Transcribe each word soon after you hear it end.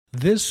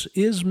This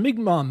is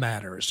Mi'kmaq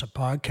Matters, a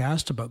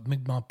podcast about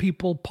Mi'kmaq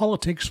people,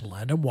 politics,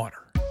 land, and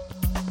water.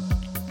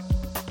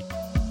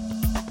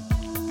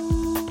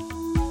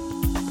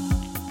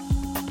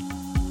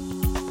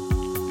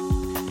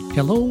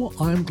 Hello,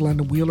 I'm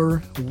Glenn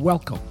Wheeler.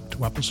 Welcome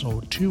to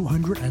episode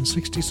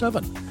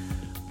 267,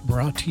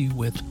 brought to you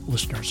with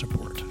listener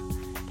support.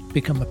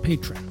 Become a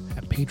patron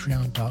at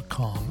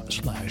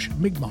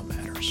patreon.com/Mi'kmaq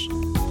Matters.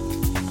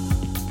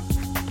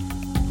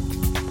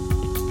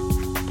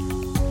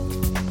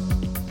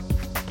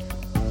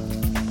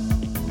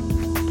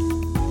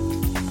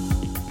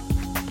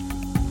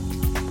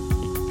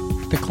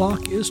 The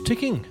clock is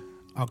ticking.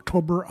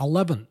 October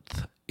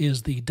 11th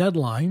is the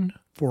deadline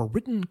for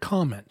written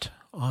comment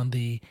on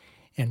the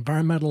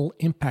environmental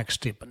impact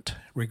statement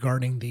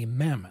regarding the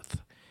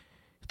Mammoth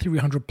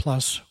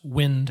 300-plus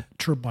wind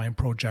turbine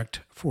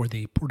project for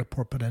the Port au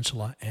Port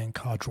Peninsula and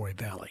Codroy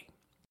Valley.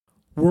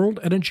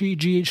 World Energy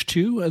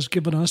GH2 has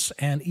given us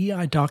an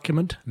EI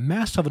document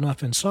massive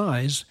enough in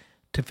size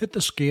to fit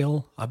the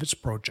scale of its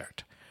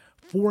project.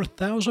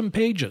 4,000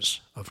 pages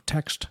of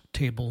text,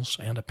 tables,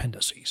 and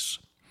appendices.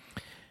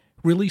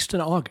 Released in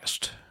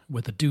August,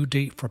 with a due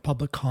date for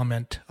public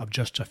comment of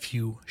just a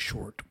few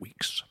short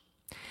weeks.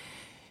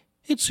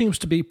 It seems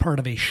to be part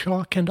of a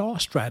shock and awe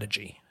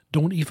strategy.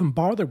 Don't even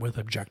bother with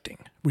objecting.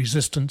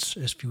 Resistance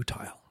is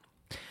futile.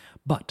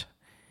 But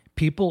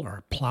people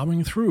are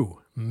plowing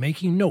through,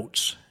 making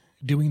notes,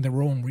 doing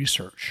their own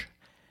research.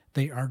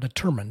 They are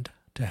determined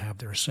to have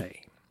their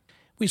say.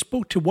 We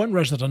spoke to one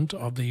resident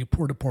of the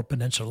Port au Port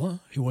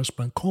Peninsula who has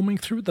been combing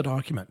through the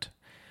document.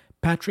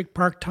 Patrick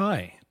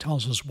Park-Tai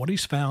tells us what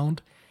he's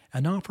found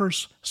and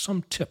offers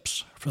some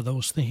tips for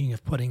those thinking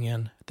of putting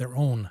in their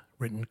own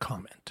written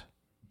comment.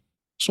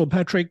 So,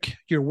 Patrick,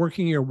 you're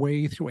working your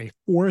way through a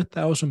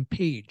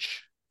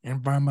 4,000-page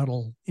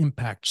environmental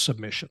impact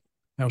submission.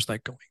 How's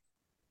that going?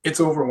 It's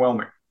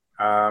overwhelming,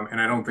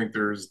 and I don't think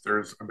there's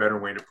a better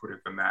way to put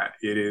it than that.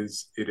 It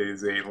is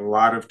a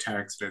lot of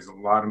text, it's a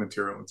lot of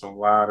material, it's a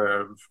lot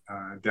of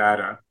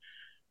data.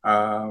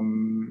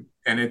 And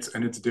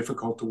it's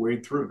difficult to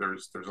wade through.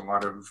 There's a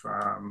lot of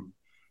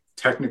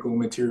technical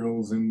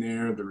materials in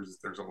there. There's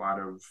a lot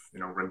of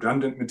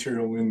redundant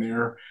material in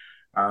there,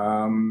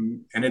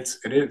 and it's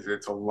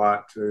a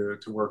lot to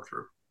work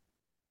through.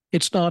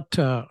 It's not.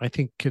 I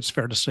think it's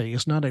fair to say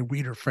it's not a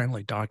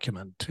reader-friendly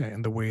document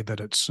in the way that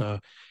it's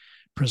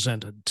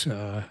presented.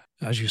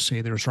 As you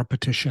say, there's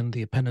repetition.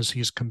 The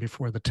appendices come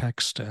before the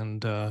text,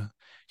 and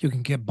you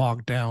can get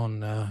bogged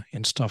down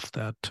in stuff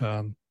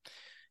that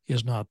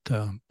is not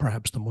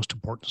perhaps the most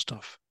important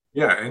stuff.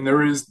 Yeah, and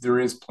there is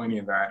plenty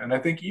of that. And I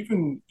think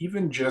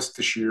even just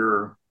the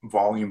sheer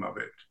volume of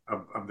it,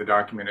 of the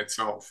document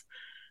itself,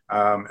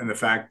 and the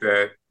fact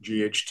that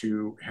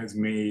GH2 has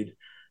made,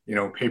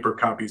 paper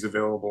copies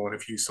available in a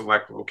few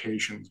select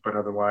locations, but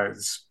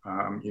otherwise,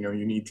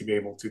 you need to be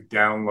able to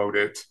download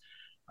it.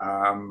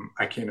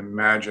 I can't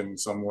imagine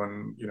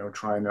someone,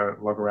 trying to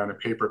lug around a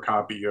paper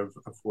copy of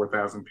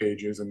 4,000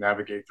 pages and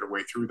navigate their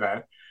way through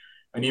that.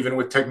 And even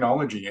with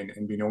technology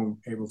and being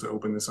able to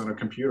open this on a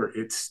computer,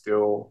 it's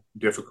still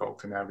difficult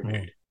to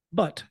navigate.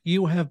 But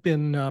you have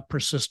been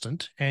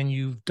persistent, and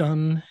you've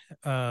done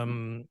a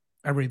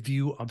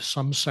review of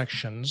some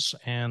sections.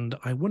 And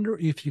I wonder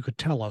if you could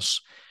tell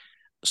us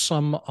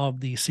some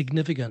of the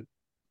significant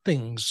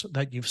things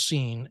that you've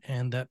seen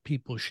and that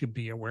people should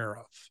be aware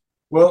of.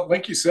 Well,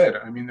 like you said,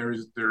 I mean,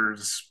 there's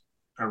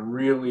a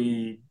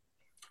really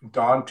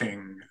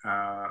daunting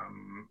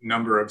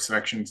number of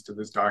sections to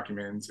this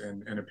document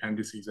and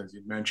appendices, as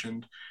you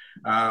mentioned.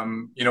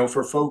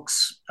 For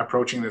folks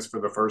approaching this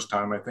for the first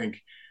time, I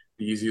think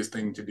the easiest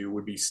thing to do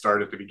would be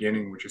start at the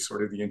beginning, which is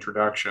sort of the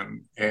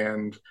introduction.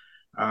 And,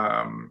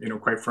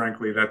 quite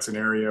frankly, that's an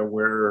area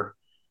where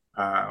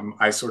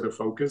I sort of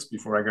focused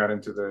before I got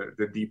into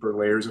the deeper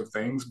layers of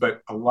things.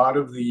 But a lot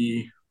of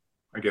the,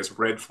 I guess,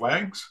 red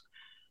flags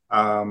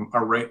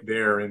are right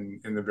there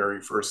in the very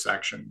first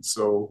section.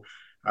 So,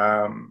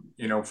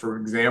 for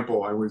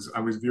example, I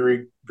was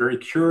very, very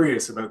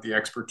curious about the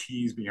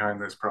expertise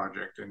behind this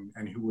project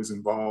and who was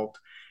involved.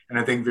 And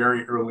I think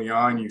very early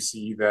on, you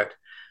see that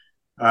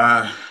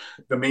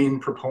the main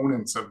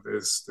proponents of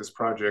this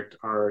project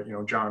are,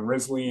 John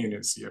Risley and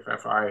his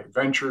CFFI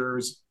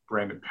Ventures,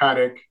 Brandon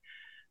Paddock.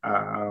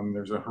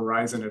 There's a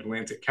Horizon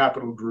Atlantic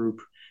Capital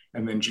Group,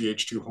 and then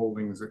GH2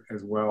 Holdings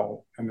as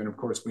well. And then, of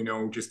course, we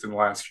know just in the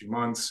last few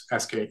months,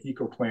 SK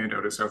EcoPlant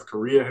out of South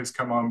Korea has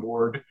come on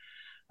board.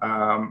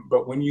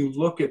 But when you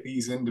look at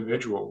these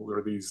individuals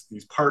or these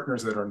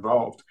partners that are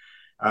involved,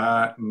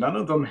 none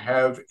of them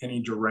have any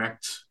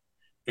direct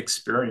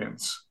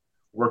experience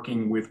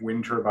working with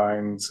wind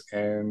turbines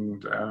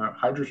and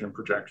hydrogen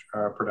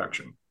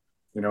production.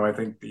 I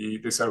think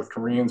the South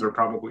Koreans are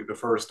probably the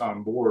first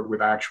on board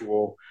with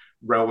actual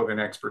relevant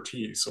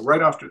expertise. So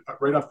right off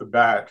the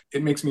bat,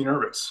 it makes me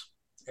nervous.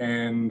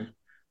 And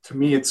to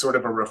me, it's sort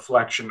of a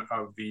reflection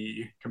of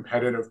the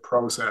competitive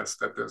process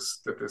that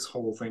this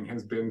whole thing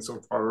has been so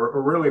far,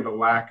 or really the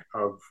lack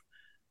of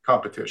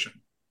competition.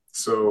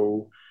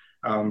 So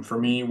For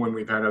me, when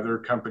we've had other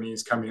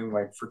companies come in,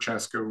 like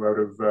Francesco out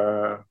of,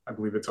 I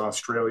believe it's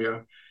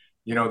Australia,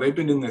 they've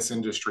been in this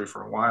industry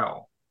for a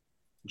while.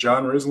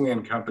 John Risley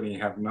and company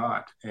have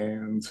not.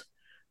 And,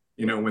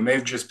 when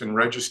they've just been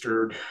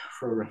registered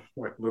for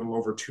what, little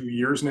over 2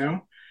 years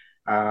now,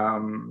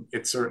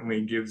 it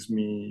certainly gives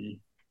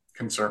me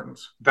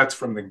concerns. That's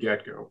from the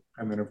get go.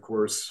 And then, of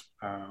course,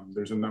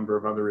 there's a number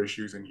of other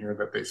issues in here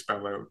that they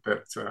spell out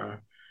that,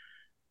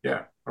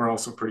 yeah, are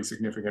also pretty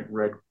significant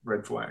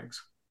red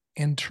flags.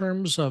 In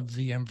terms of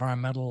the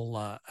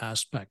environmental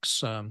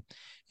aspects,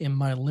 in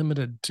my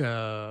limited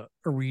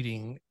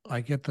reading, I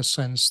get the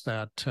sense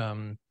that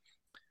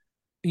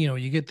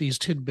you get these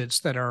tidbits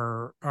that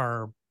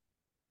are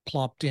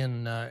plopped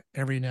in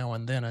every now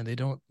and then, and they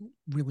don't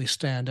really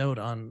stand out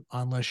on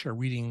unless you're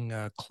reading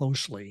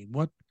closely.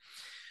 What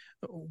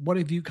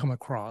have you come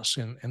across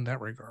in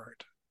that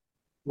regard?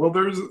 Well,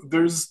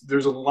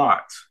 there's a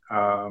lot,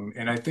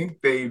 and I think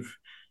they've,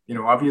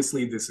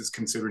 obviously this is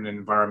considered an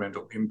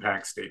environmental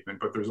impact statement,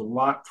 but there's a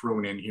lot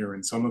thrown in here,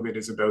 and some of it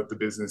is about the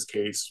business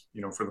case,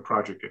 for the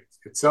project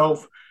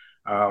itself,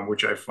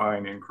 which I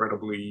find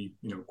incredibly,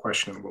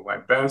 questionable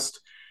at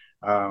best.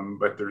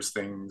 But there's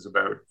things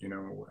about,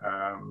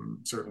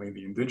 certainly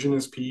the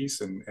indigenous piece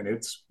and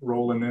its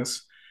role in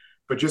this.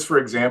 But just for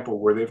example,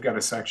 where they've got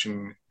a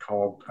section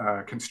called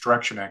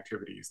construction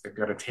activities, they've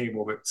got a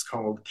table that's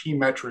called key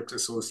metrics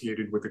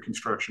associated with the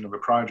construction of the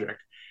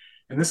project.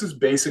 And this is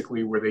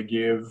basically where they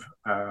give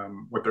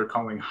what they're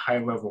calling high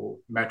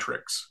level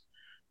metrics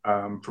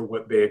for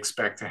what they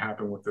expect to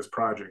happen with this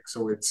project.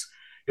 So it's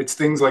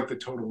things like the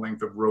total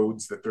length of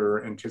roads that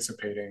they're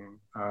anticipating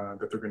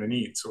that they're going to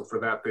need. So for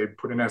that, they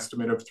put an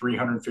estimate of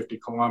 350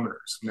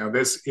 kilometers. Now,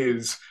 this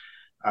is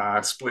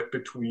split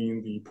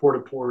between the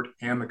Port-au-Port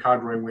and the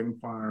Codroy Wind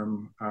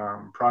Farm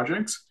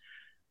projects.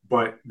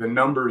 But the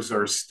numbers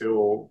are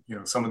still,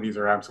 some of these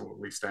are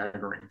absolutely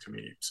staggering to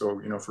me. So,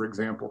 for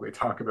example, they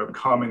talk about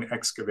common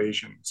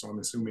excavation. So I'm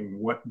assuming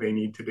what they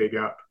need to dig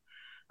up.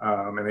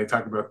 And they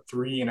talk about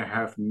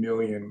 3.5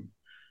 million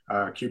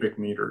cubic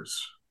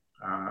meters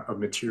of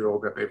material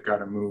that they've got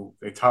to move.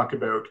 They talk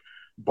about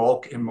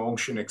bulk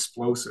emulsion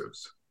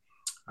explosives.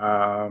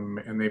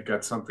 And they've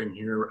got something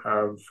here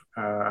of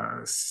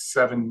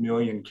 7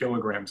 million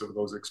kilograms of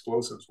those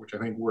explosives, which I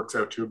think works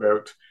out to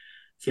about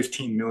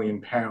 15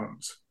 million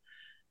pounds.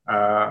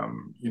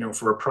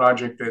 For a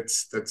project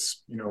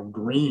that's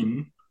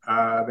green,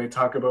 they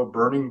talk about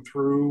burning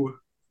through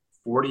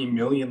 40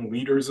 million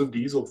liters of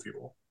diesel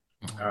fuel.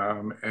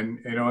 And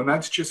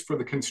that's just for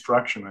the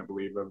construction, I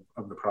believe,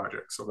 of the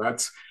project. So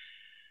that's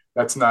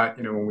not,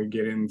 when we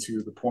get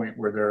into the point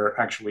where they're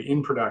actually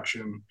in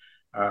production,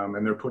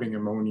 and they're putting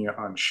ammonia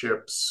on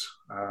ships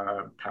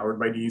powered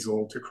by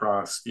diesel to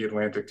cross the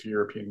Atlantic to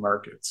European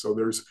markets. So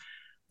there's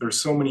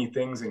so many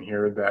things in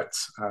here that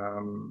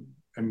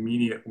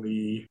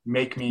immediately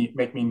make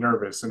me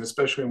nervous, and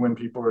especially when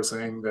people are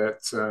saying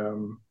that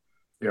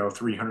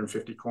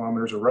 350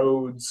 kilometers of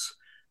roads,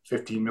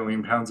 15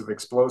 million pounds of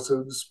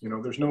explosives.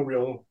 There's no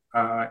real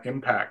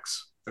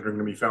impacts that are going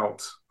to be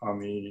felt on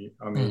the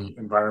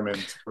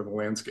environment or the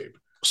landscape.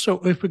 So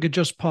if we could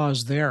just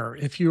pause there,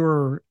 if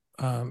you're,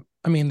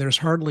 there's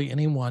hardly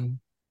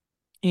anyone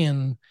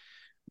in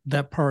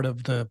that part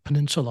of the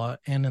peninsula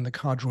and in the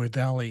Codroy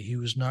Valley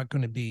who is not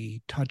going to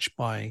be touched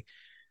by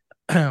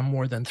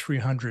more than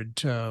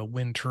 300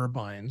 wind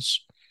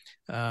turbines.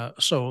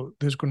 So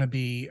there's going to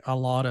be a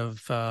lot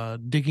of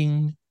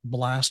digging,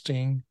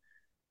 blasting,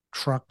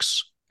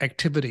 trucks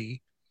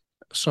activity.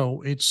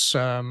 So it's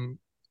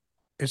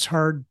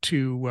hard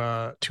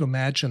to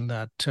imagine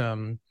that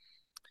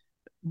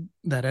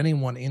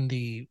anyone in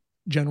the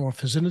general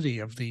vicinity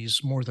of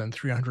these more than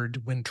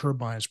 300 wind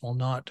turbines will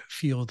not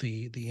feel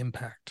the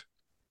impact.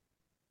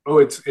 Oh,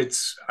 it's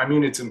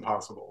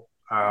impossible.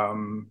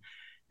 And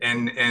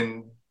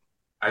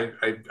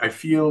I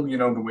feel,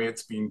 the way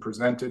it's being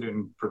presented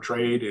and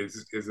portrayed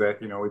is that,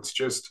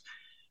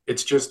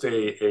 it's just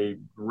a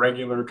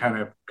regular kind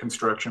of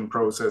construction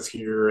process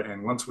here.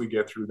 And once we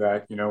get through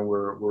that,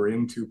 we're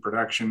into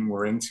production,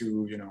 we're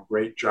into,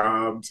 great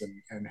jobs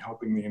and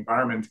helping the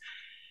environment.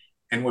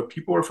 And what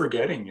people are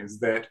forgetting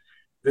is that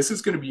this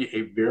is going to be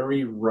a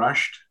very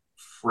rushed,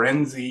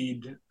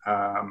 frenzied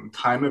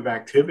time of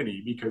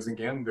activity because,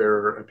 again,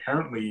 they're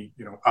apparently,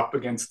 up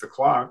against the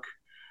clock.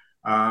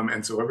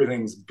 And so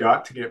everything's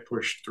got to get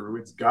pushed through.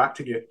 It's got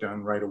to get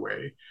done right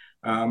away.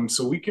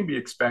 So we can be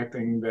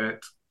expecting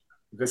that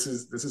this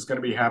is going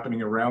to be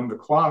happening around the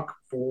clock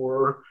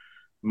for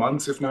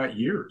months, if not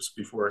years,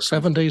 before it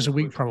 7 days a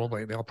week.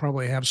 Probably they'll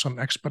probably have some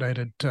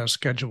expedited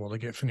schedule to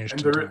get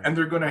finished. And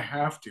they're going to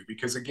have to,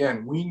 because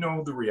again, we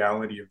know the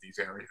reality of these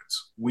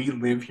areas. We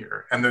live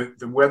here, and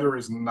the weather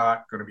is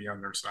not going to be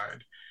on their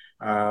side.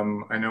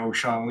 I know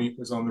Sean Leet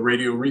was on the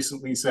radio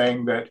recently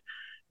saying that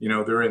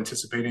they're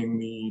anticipating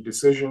the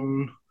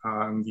decision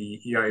on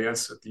the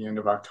EIS at the end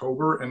of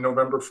October, and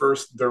November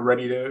 1st they're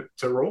ready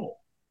to roll.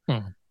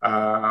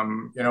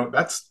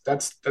 That's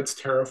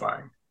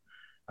terrifying.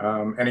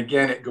 And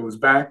again, it goes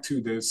back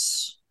to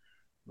this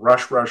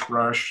rush, rush,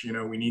 rush.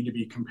 We need to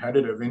be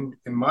competitive. In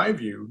my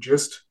view,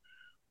 just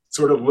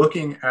sort of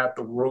looking at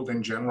the world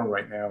in general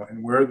right now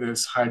and where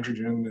this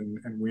hydrogen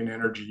and wind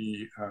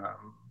energy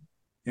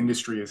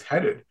industry is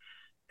headed,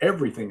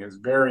 everything is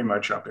very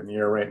much up in the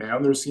air right now.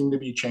 And there seem to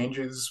be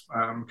changes.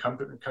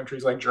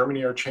 Countries like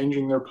Germany are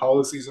changing their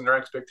policies and their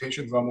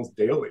expectations almost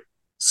daily.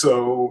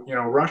 So,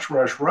 rush,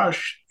 rush,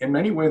 rush. In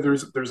many ways,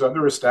 there's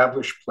other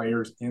established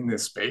players in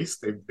this space.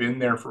 They've been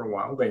there for a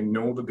while. They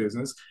know the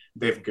business.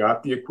 They've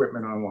got the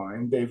equipment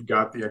online. They've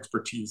got the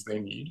expertise they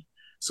need.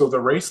 So the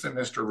race that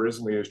Mr.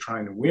 Risley is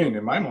trying to win,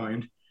 in my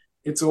mind,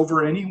 it's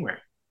over anyway.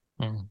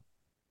 Mm.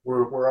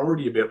 We're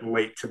already a bit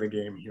late to the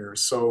game here.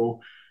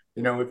 So,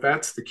 if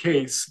that's the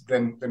case,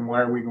 then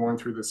why are we going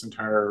through this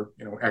entire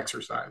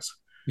exercise?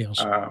 Yes.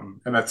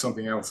 And that's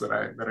something else that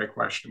I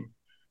question,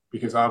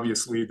 because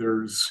obviously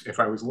if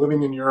I was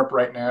living in Europe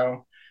right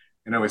now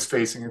and I was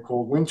facing a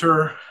cold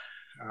winter,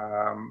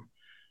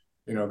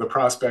 the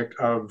prospect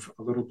of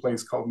a little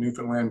place called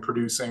Newfoundland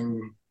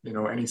producing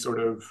any sort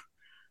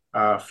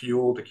of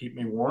fuel to keep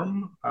me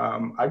warm,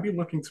 I'd be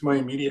looking to my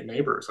immediate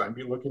neighbors. I'd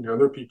be looking to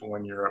other people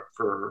in Europe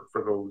for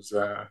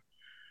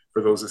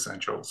those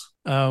essentials.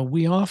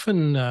 We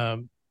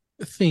often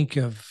think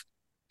of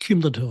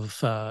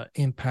cumulative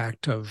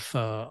impact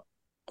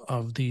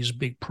of these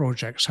big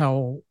projects,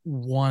 how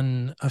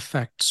one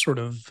effect sort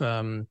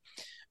of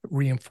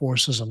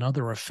reinforces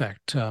another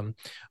effect.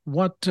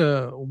 What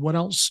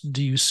else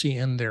do you see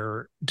in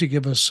there to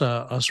give us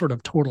a sort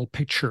of total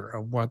picture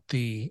of what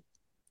the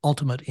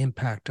ultimate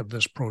impact of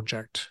this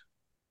project?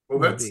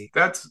 Well,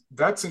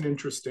 that's an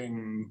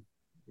interesting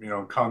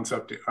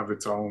concept of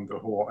its own, the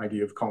whole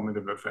idea of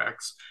cumulative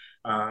effects.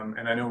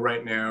 And I know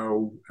right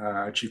now,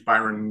 Chief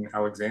Byron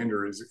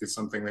Alexander is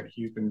something that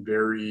he's been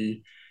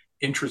very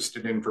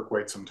interested in for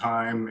quite some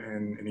time,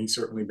 and he's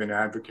certainly been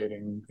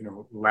advocating,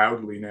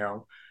 loudly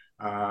now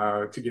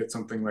to get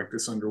something like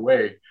this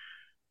underway.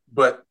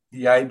 But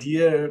the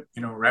idea,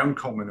 around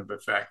cumulative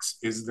effects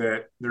is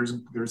that there's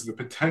the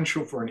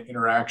potential for an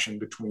interaction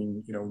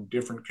between,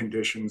 different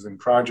conditions and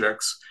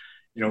projects,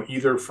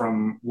 either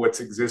from what's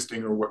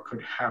existing or what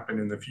could happen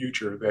in the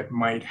future that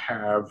might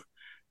have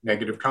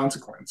negative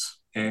consequence.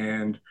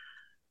 And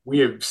we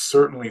have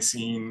certainly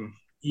seen,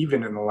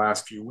 even in the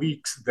last few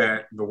weeks,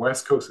 that the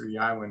west coast of the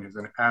island is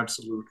an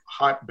absolute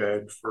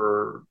hotbed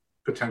for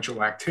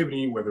potential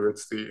activity, whether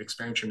it's the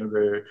expansion of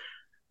the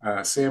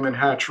salmon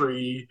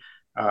hatchery,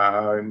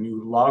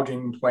 new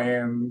logging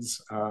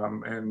plans,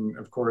 and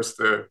of course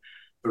the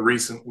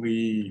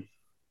recently,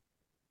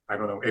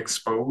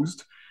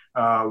 exposed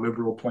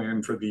Liberal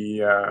plan for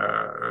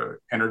the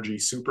energy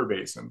super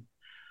basin.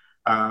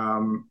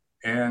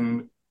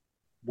 And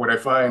what I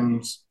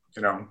find,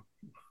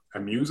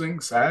 amusing,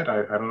 sad,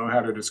 I don't know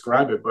how to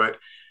describe it, but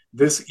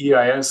this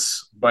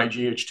EIS by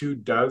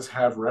GH2 does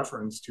have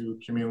reference to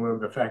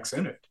cumulative effects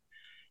in it.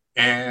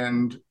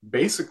 And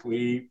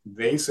basically,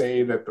 they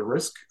say that the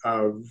risk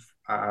of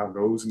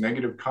those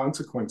negative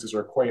consequences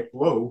are quite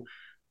low,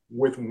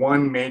 with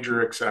one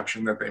major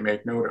exception that they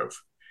make note of.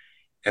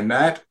 And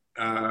that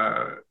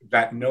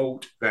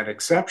note, that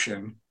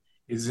exception,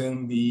 is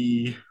in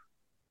the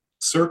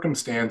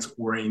circumstance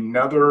where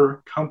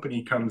another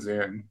company comes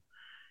in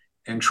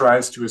and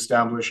tries to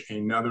establish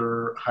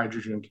another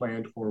hydrogen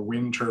plant or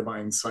wind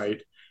turbine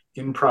site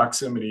in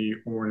proximity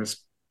or in a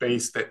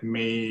space that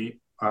may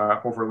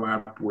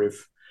overlap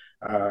with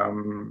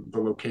the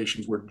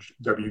locations where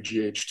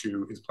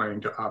WGH2 is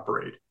planning to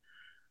operate.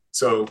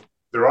 So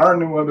there are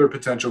no other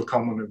potential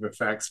cumulative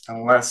effects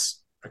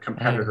unless a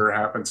competitor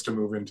happens to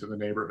move into the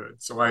neighborhood.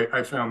 So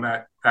I found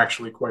that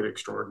actually quite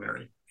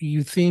extraordinary.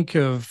 You think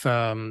of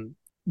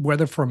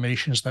weather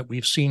formations that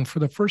we've seen for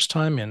the first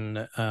time in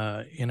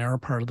our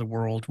part of the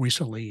world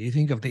recently. You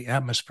think of the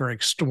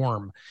atmospheric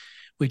storm,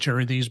 which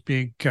are these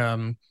big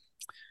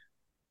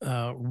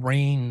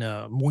rain,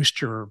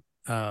 moisture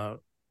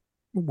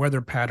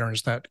weather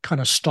patterns that kind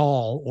of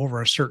stall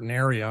over a certain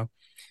area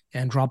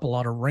and drop a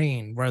lot of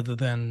rain rather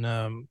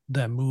than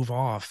move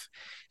off.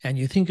 And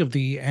you think of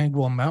the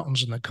Anglo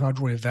Mountains in the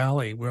Cadre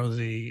Valley, where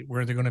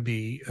they're going to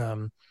be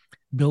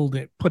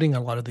putting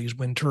a lot of these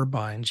wind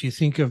turbines. You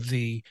think of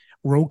the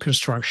road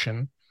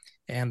construction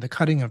and the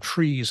cutting of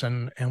trees,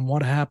 and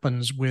what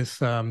happens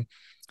with a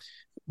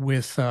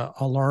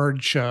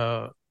large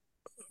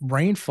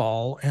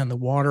rainfall and the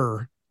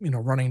water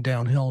running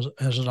downhill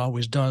as it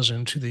always does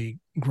into the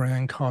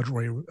Grand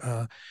Cadre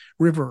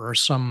River or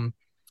some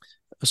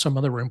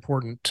other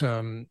important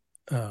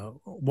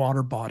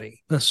water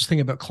body. That's the thing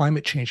about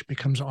climate change; it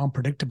becomes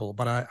unpredictable.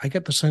 But I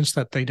get the sense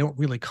that they don't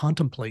really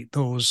contemplate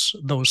those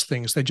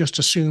things. They just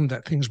assume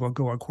that things will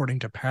go according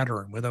to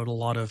pattern without a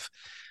lot of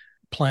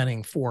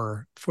planning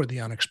for the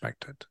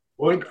unexpected.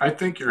 Well, I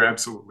think you're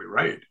absolutely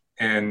right,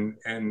 and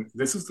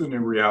this is the new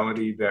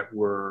reality that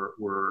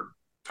we're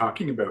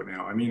talking about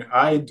now. I mean,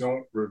 I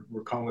don't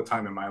recall a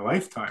time in my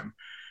lifetime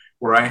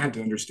where I had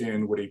to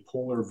understand what a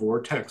polar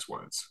vortex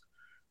was,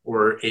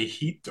 or a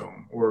heat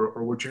dome,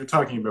 or what you're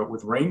talking about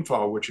with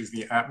rainfall, which is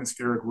the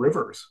atmospheric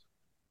rivers.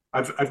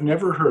 I've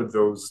never heard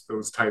those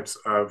types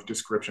of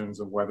descriptions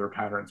of weather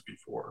patterns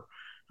before,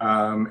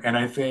 and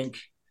I think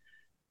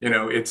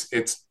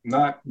it's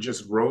not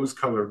just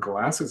rose-colored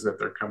glasses that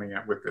they're coming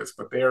at with this,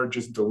 but they are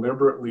just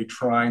deliberately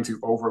trying to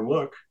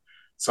overlook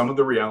some of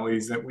the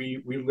realities that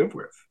we live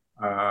with,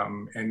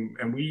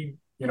 and we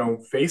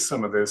face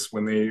some of this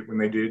when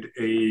they did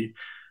a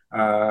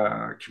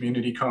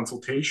community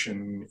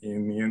consultation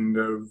in the end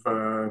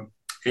of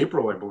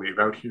April, I believe,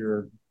 out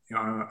here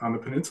on the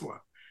peninsula.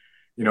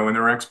 And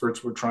their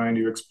experts were trying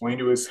to explain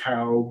to us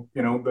how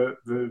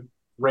the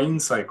rain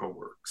cycle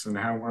works and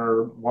how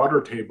our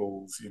water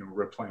tables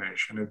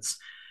replenish. And it's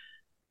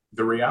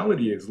the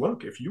reality is,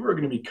 look, if you are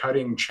going to be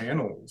cutting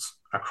channels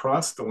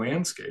across the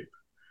landscape,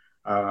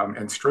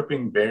 and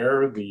stripping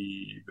bare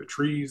the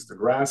trees, the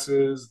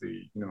grasses,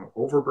 the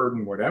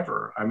overburden,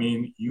 whatever, I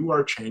mean, you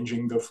are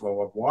changing the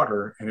flow of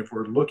water. And if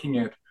we're looking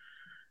at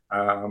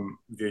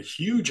the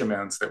huge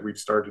amounts that we've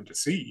started to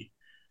see,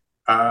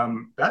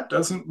 that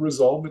doesn't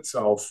resolve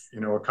itself,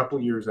 a couple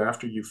of years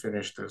after you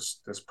finish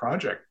this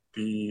project.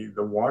 The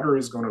water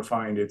is going to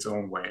find its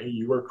own way.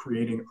 You are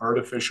creating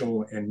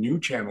artificial and new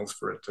channels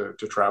for it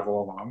to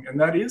travel along, and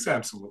that is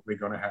absolutely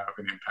going to have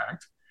an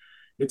impact.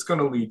 It's going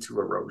to lead to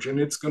erosion.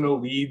 It's going to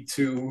lead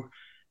to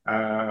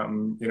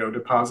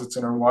deposits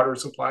in our water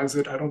supplies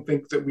that I don't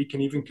think that we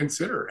can even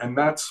consider, and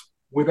that's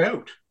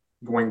without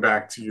going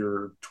back to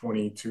your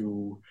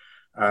 22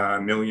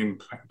 million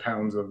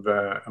pounds of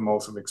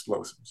emulsive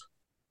explosives.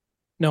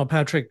 Now,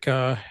 Patrick,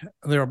 there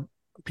are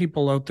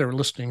people out there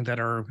listening that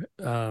are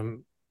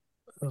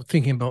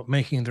thinking about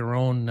making their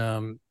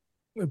own,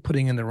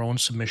 putting in their own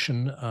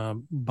submission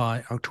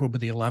by October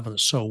the 11th.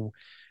 So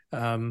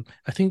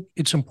I think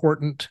it's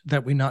important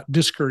that we not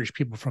discourage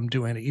people from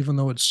doing it, even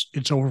though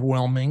it's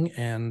overwhelming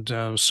and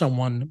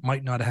someone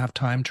might not have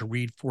time to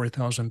read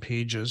 4,000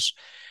 pages.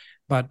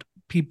 But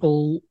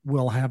people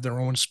will have their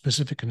own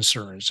specific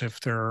concerns if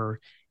they're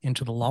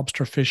into the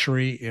lobster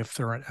fishery, if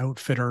they're an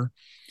outfitter.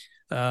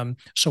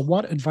 So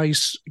what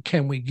advice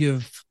can we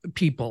give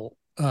people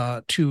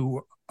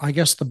to, I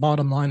guess the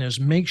bottom line is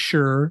make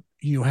sure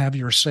you have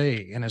your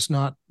say, and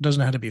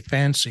doesn't have to be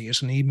fancy.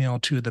 It's an email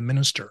to the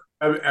minister.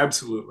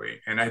 Absolutely.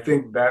 And I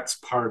think that's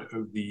part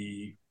of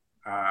the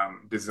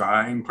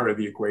design, part of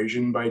the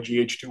equation by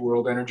GH2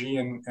 World Energy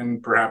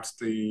and perhaps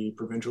the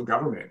provincial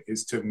government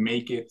is to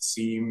make it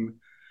seem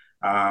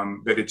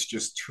that it's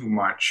just too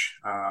much,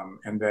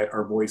 and that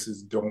our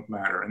voices don't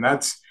matter. And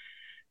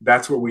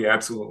that's where we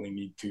absolutely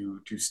need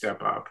to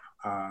step up.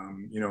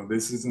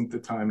 This isn't the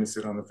time to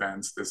sit on the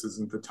fence. This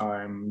isn't the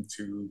time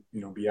to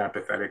be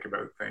apathetic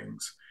about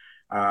things.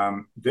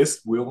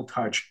 This will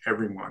touch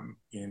everyone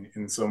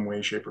in some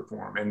way, shape, or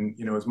form. And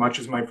as much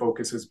as my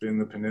focus has been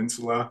the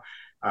peninsula,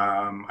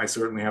 I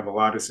certainly have a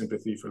lot of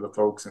sympathy for the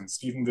folks in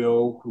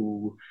Stephenville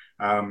who,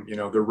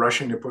 they're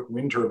rushing to put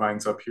wind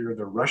turbines up here.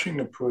 They're rushing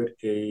to put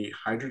a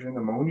hydrogen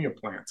ammonia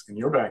plant in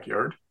your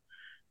backyard.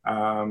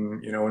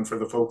 And for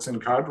the folks in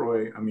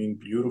Cadroy, I mean,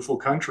 beautiful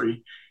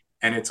country,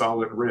 and it's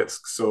all at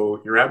risk.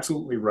 So you're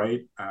absolutely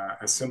right.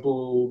 A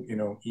simple,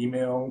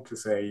 email to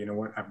say,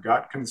 what, I've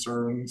got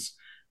concerns.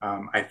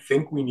 I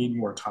think we need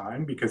more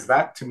time, because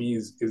that to me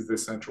is the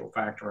central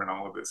factor in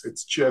all of this.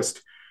 It's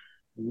just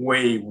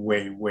way,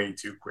 way, way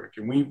too quick.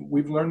 And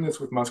we've learned this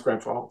with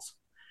Muskrat Falls.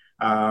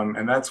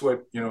 And that's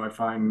what, I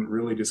find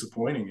really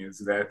disappointing is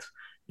that,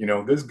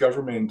 this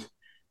government,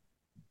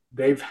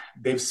 they've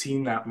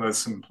seen that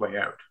lesson play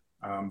out.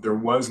 There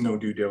was no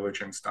due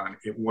diligence done.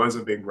 It was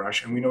a big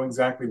rush, and we know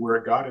exactly where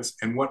it got us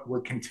and what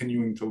we're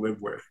continuing to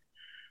live with.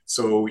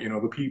 So,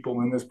 the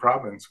people in this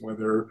province,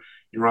 whether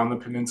you're on the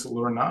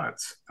peninsula or not,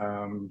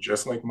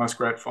 just like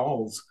Muskrat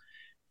Falls,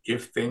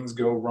 if things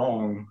go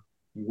wrong,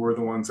 we're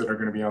the ones that are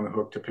going to be on the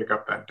hook to pick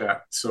up that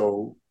debt.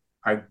 So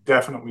I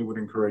definitely would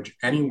encourage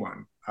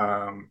anyone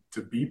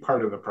to be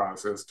part of the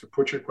process, to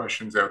put your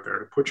questions out there,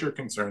 to put your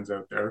concerns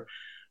out there,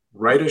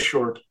 write a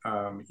short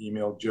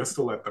email just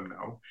to let them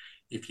know.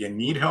 If you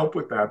need help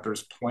with that,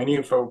 there's plenty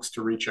of folks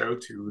to reach out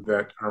to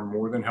that are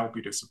more than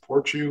happy to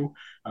support you.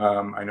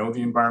 I know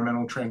the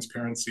Environmental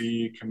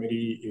Transparency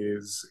Committee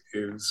is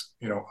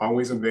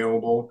always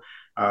available.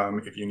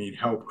 If you need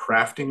help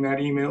crafting that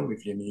email,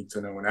 if you need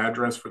to know an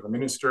address for the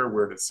minister,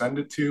 where to send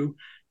it to,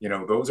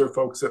 those are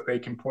folks that they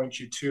can point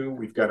you to.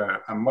 We've got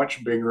a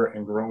much bigger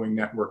and growing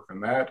network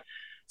than that.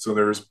 So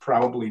there's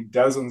probably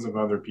dozens of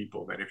other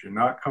people that if you're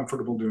not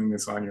comfortable doing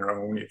this on your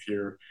own, if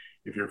you're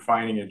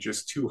finding it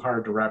just too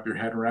hard to wrap your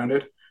head around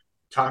it,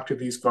 talk to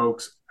these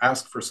folks,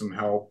 ask for some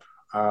help,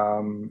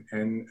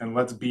 and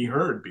let's be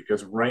heard,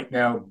 because right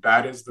now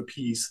that is the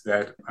piece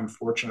that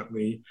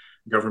unfortunately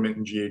government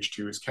and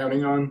GH2 is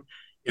counting on,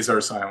 is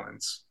our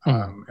silence.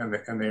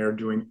 And they are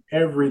doing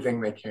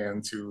everything they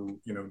can to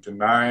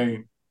deny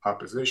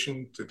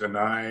opposition, to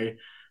deny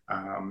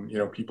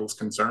people's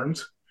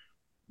concerns.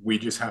 We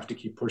just have to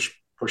keep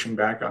pushing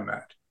back on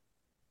that.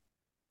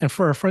 And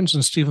for our friends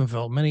in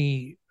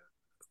Stephenville,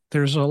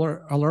 there's a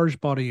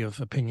large body of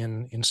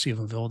opinion in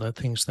Stephenville that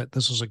thinks that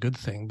this is a good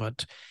thing,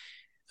 but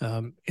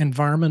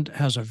Environment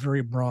has a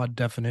very broad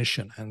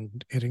definition,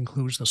 and it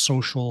includes the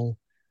social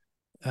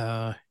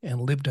and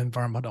lived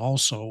environment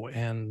also.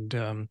 And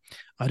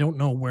I don't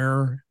know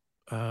where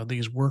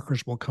these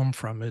workers will come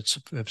from. If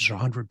it's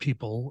 100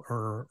 people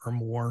or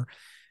more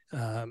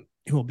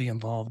who will be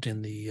involved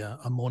in the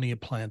ammonia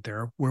plant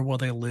there. Where will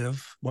they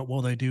live? What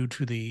will they do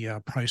to the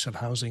price of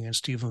housing in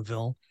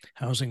Stephenville?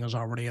 Housing is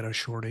already at a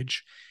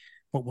shortage.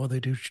 What will they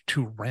do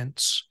to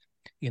rents?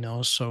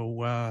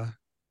 So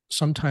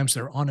sometimes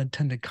there are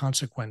unintended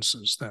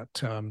consequences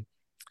that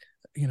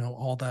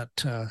all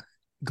that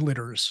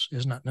glitters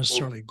is not Well,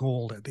 necessarily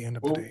gold at the end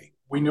of the well, day.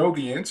 we know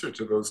the answer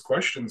to those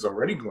questions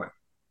already, Glenn,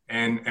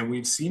 and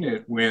we've seen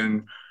it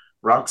when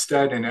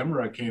Rockstead and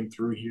Emera came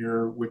through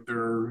here with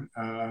their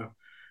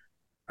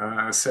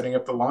setting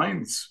up the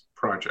lines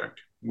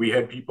project. We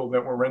had people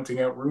that were renting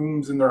out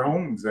rooms in their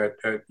homes at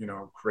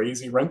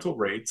crazy rental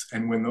rates,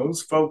 and when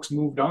those folks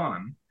moved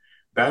on,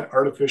 that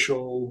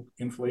artificial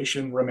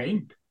inflation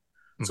remained.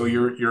 So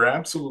Mm-hmm. you're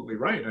absolutely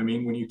right. I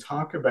mean, when you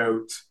talk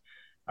about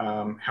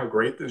how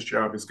great this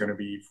job is going to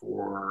be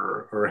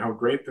for, or how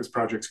great this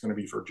project's going to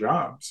be for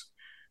jobs,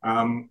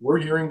 we're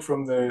hearing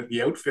from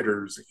the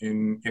outfitters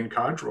in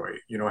Codroy,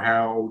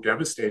 how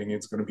devastating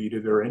it's going to be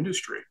to their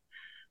industry.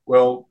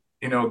 Well,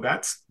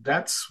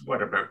 that's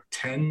what, about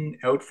 10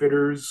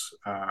 outfitters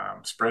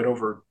spread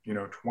over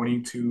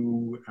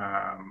 22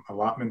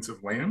 allotments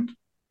of land.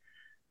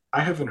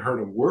 I haven't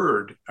heard a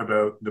word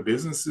about the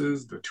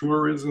businesses, the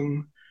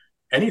tourism,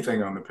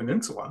 anything on the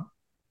peninsula.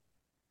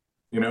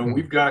 Mm-hmm.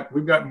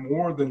 We've got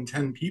more than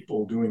 10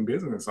 people doing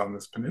business on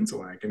this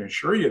peninsula. I can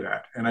assure you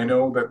that. And I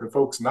know that the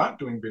folks not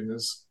doing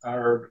business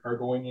are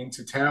going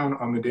into town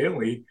on the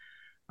daily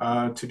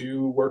to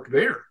do work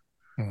there.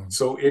 Mm-hmm.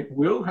 So it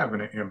will have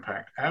an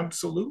impact.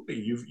 Absolutely.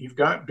 You've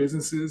got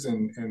businesses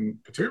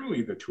and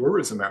particularly the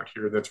tourism out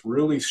here that's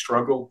really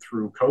struggled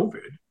through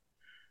COVID.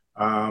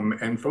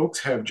 And folks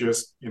have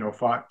just,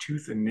 fought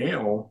tooth and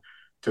nail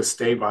to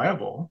stay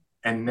viable.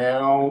 And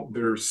now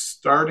they're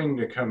starting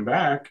to come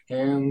back,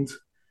 and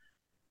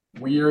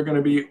we are going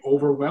to be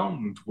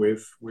overwhelmed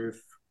with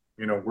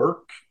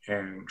work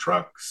and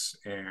trucks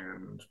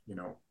and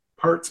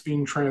parts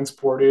being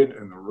transported,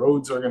 and the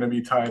roads are going to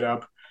be tied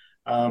up,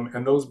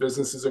 and those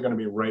businesses are going to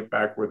be right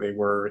back where they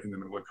were in the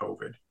middle of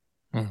COVID.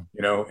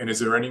 Mm-hmm. And is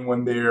there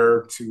anyone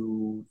there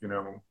to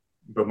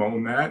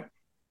bemoan that?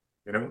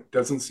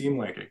 Doesn't seem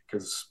like it,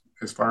 because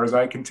as far as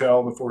I can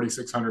tell, the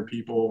 4,600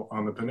 people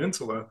on the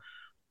peninsula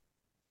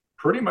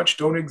pretty much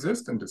don't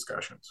exist in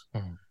discussions.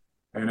 Mm-hmm.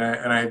 And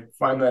I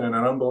find that an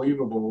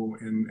unbelievable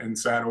and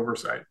sad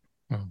oversight.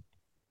 Mm-hmm.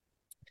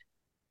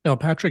 Now,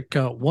 Patrick,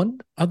 one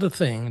other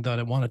thing that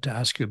I wanted to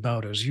ask you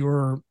about is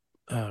your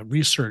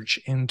research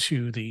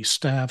into the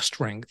staff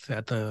strength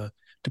at the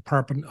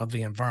Department of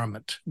the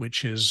Environment,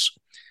 which is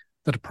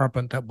the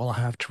department that will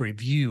have to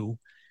review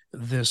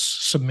this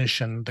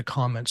submission, the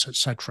comments,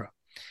 etc.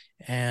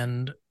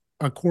 And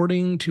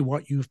according to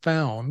what you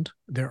found,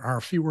 there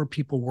are fewer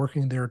people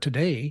working there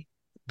today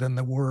than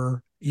there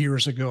were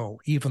years ago,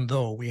 even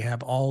though we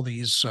have all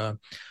this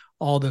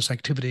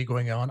activity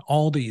going on,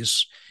 all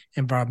these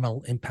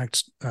environmental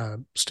impact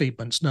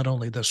statements, not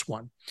only this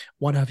one.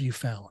 What have you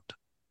found?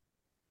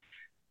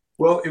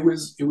 Well, it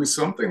was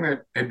something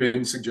that had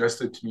been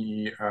suggested to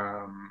me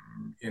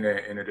in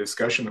a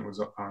discussion that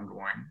was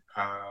ongoing,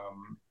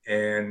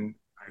 and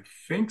I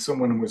think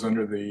someone was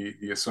under the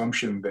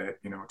assumption that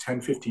 10,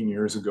 15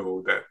 years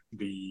ago that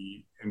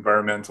the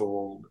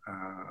environmental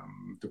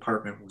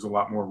department was a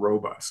lot more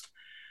robust.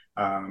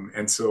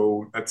 And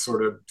so that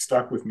sort of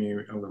stuck with me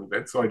a little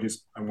bit. So I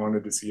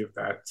wanted to see if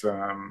that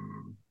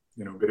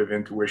bit of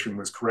intuition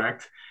was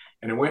correct.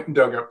 And I went and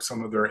dug up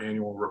some of their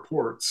annual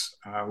reports,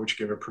 which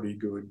give a pretty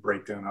good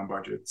breakdown on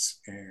budgets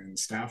and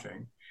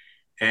staffing.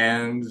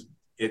 And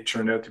it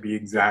turned out to be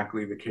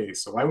exactly the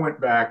case. So I went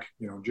back,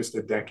 just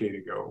a decade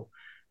ago,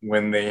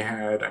 when they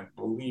had, I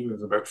believe it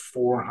was about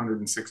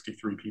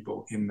 463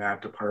 people in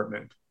that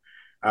department.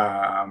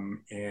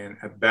 And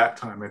at that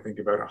time, I think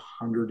about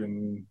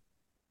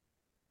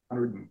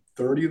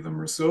 130 of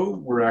them or so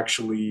were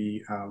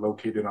actually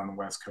located on the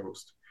West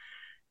Coast.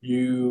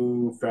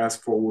 You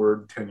fast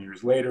forward 10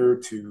 years later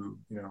to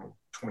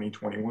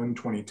 2021,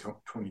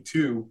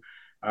 2022,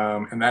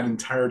 and that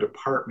entire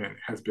department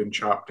has been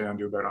chopped down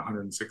to about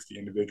 160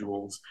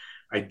 individuals.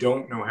 I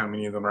don't know how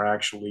many of them are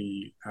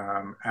actually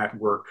at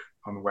work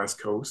on the West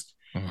Coast.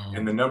 Mm-hmm.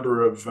 And the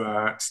number of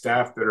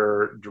staff that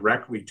are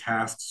directly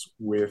tasked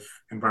with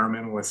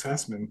environmental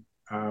assessment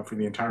for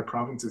the entire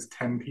province is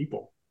 10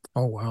 people.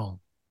 Oh,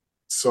 wow.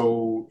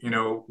 So,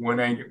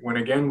 when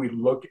again we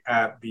look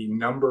at the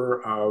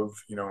number of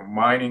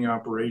mining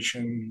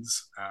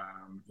operations,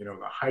 the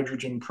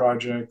hydrogen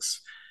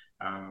projects,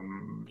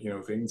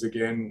 things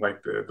again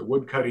like the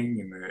wood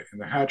cutting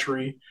and the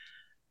hatchery,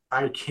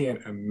 I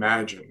can't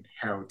imagine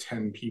how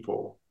 10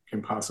 people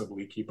can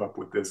possibly keep up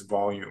with this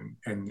volume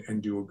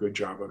and do a good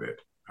job of it.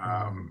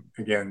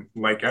 Mm-hmm. Again,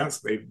 like us,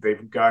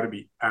 they've got to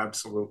be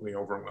absolutely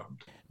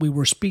overwhelmed. We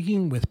were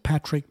speaking with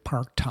Patrick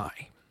Park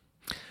Tai.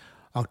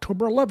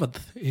 October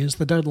 11th is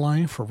the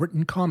deadline for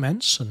written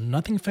comments, and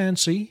nothing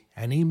fancy.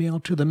 An email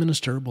to the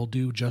minister will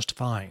do just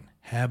fine.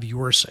 Have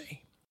your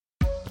say.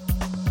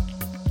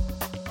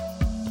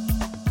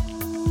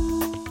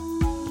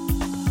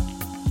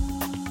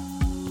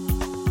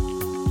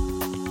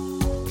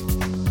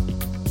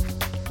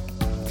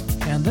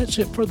 And that's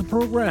it for the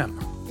program.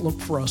 Look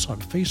for us on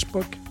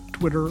Facebook,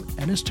 Twitter,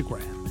 and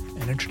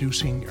Instagram, and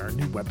introducing our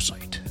new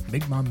website,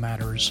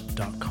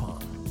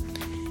 mi'kma'matters.com.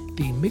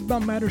 The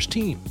Mi'kmaq Matters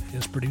team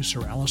is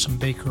producer Allison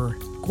Baker,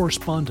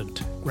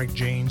 correspondent Greg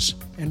Janes,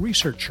 and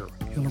researcher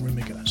Hillary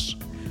McGinnis.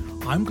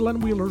 I'm Glenn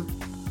Wheeler.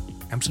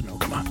 Amson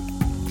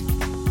Okama.